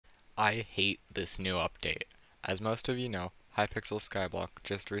I hate this new update. As most of you know, Hypixel Skyblock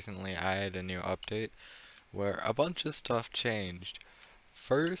just recently added a new update where a bunch of stuff changed.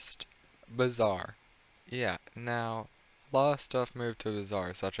 First, Bazaar. Yeah, now, a lot of stuff moved to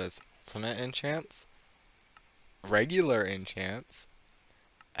Bazaar, such as Ultimate Enchants, Regular Enchants,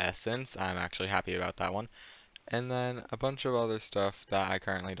 Essence, I'm actually happy about that one, and then a bunch of other stuff that I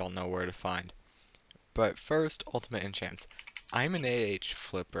currently don't know where to find. But first, Ultimate Enchants. I'm an AH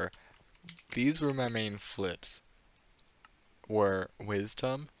flipper. These were my main flips, were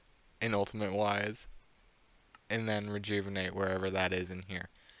Wisdom and Ultimate Wise, and then Rejuvenate wherever that is in here.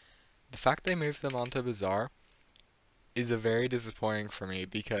 The fact they moved them onto Bazaar is a very disappointing for me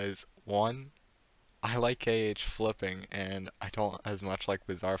because, one, I like AH flipping and I don't as much like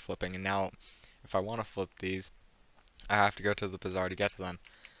Bazaar flipping, and now if I want to flip these, I have to go to the Bazaar to get to them.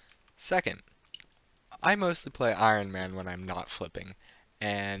 Second, I mostly play Iron Man when I'm not flipping,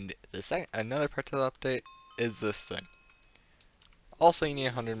 and another part to the update is this thing. Also, you need a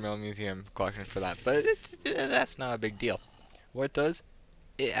 100 mil museum collection for that, but that's not a big deal. What it does,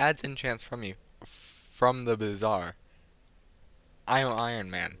 it adds enchants from you, from the Bazaar. I'm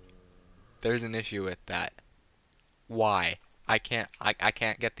Iron Man. There's an issue with that. Why? I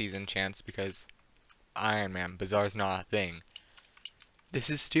can't get these enchants because Iron Man, Bazaar's not a thing.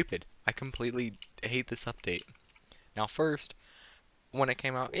 This is stupid. I completely hate this update. Now first, when it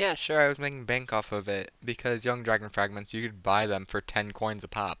came out, yeah, sure, I was making bank off of it because Young Dragon Fragments, you could buy them for 10 coins a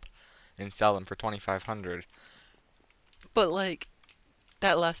pop and sell them for 2,500. But like,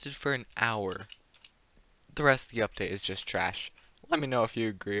 that lasted for an hour. The rest of the update is just trash. Let me know if you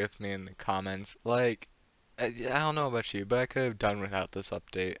agree with me in the comments. Like, I don't know about you, but I could have done without this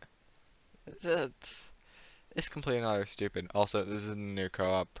update. Uh, It's completely and utterly stupid. Also, this is a new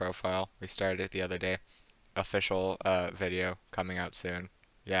co-op profile. We started it the other day. Official video coming out soon.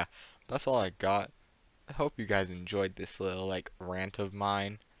 Yeah, that's all I got. I hope you guys enjoyed this little like rant of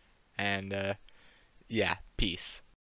mine. And yeah, peace.